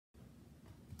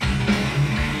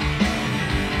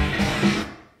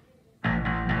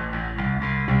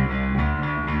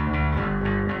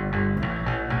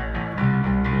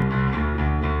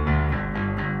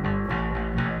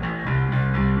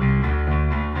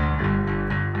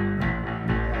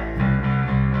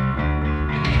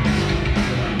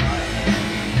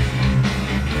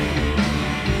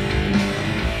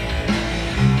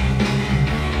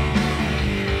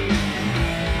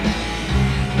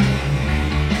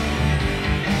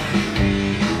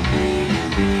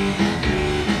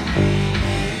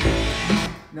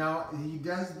Now he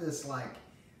does this like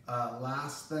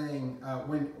last thing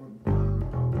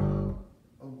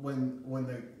when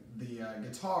the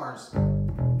guitars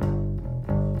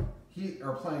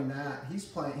are playing that, he's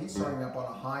starting up on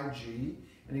a high G,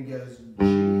 and he goes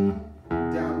G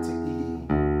down to E,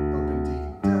 open D,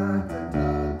 da, da, da,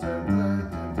 da, da,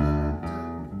 da, da, da.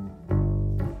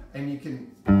 And you can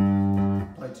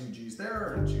play two G's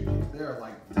there or two G's there,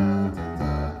 like da, da,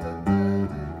 da, da, da,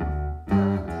 da, da,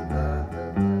 da,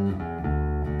 da, da.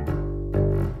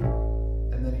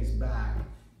 And then he's back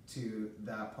to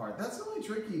that part. That's the only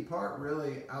tricky part,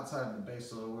 really, outside of the bass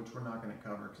solo, which we're not going to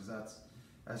cover because that's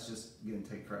just going to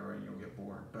take forever and you'll get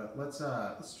bored. But let's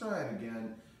try it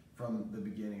again from the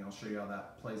beginning. I'll show you how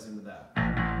that plays into that.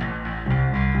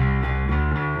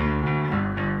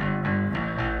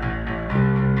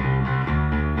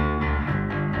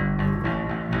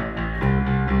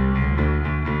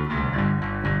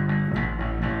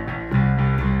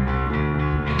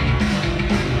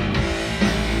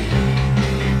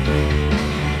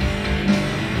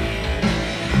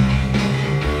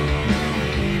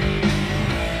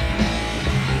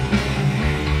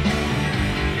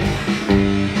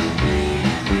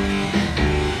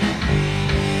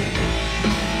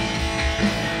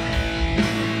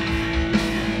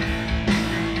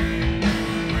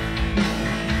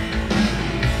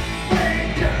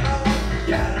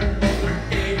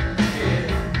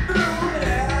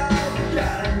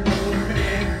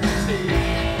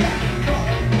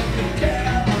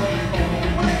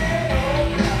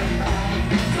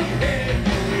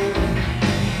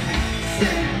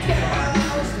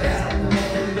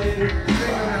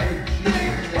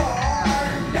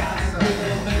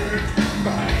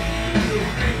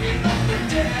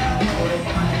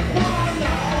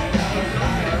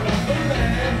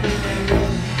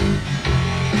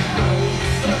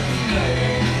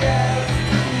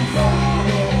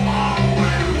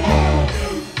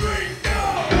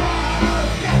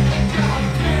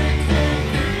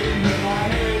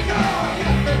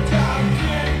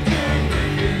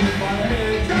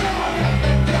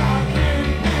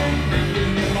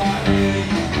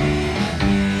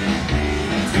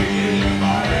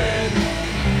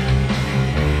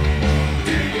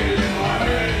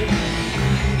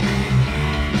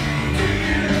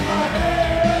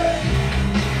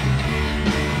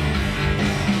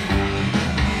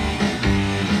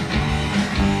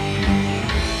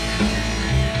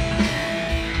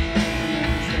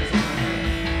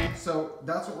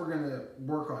 That's what we're going to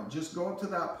work on. Just go up to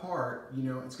that part, you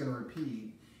know, it's going to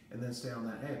repeat, and then stay on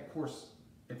that. Hey, of course,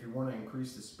 if you want to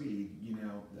increase the speed, you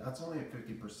know, that's only at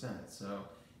 50%, so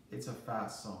it's a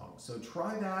fast song. So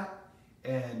try that,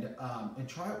 and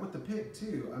try it with the pick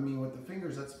too. I mean, with the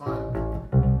fingers, that's fine.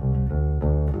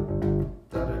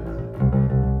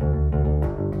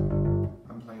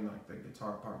 I'm playing like the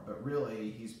guitar part, but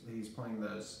really, he's playing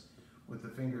those with the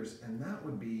fingers, and that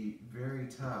would be very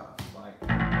tough. Like, I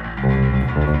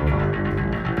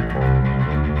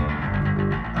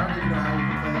don't even know how you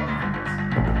can play that with fingers.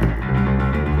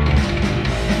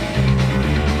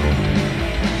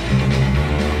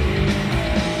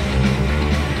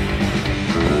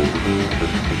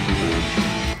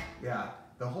 Yeah,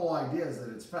 the whole idea is that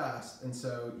it's fast, and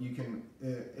so you can,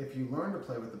 if you learn to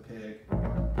play with the pick,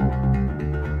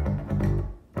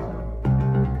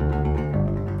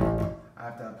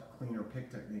 pick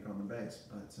technique on the bass,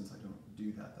 but since I don't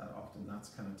do that often, that's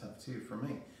kind of tough too for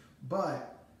me.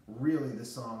 But really,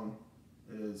 this song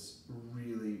is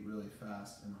really, really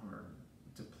fast and hard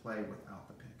to play without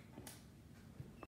the pick.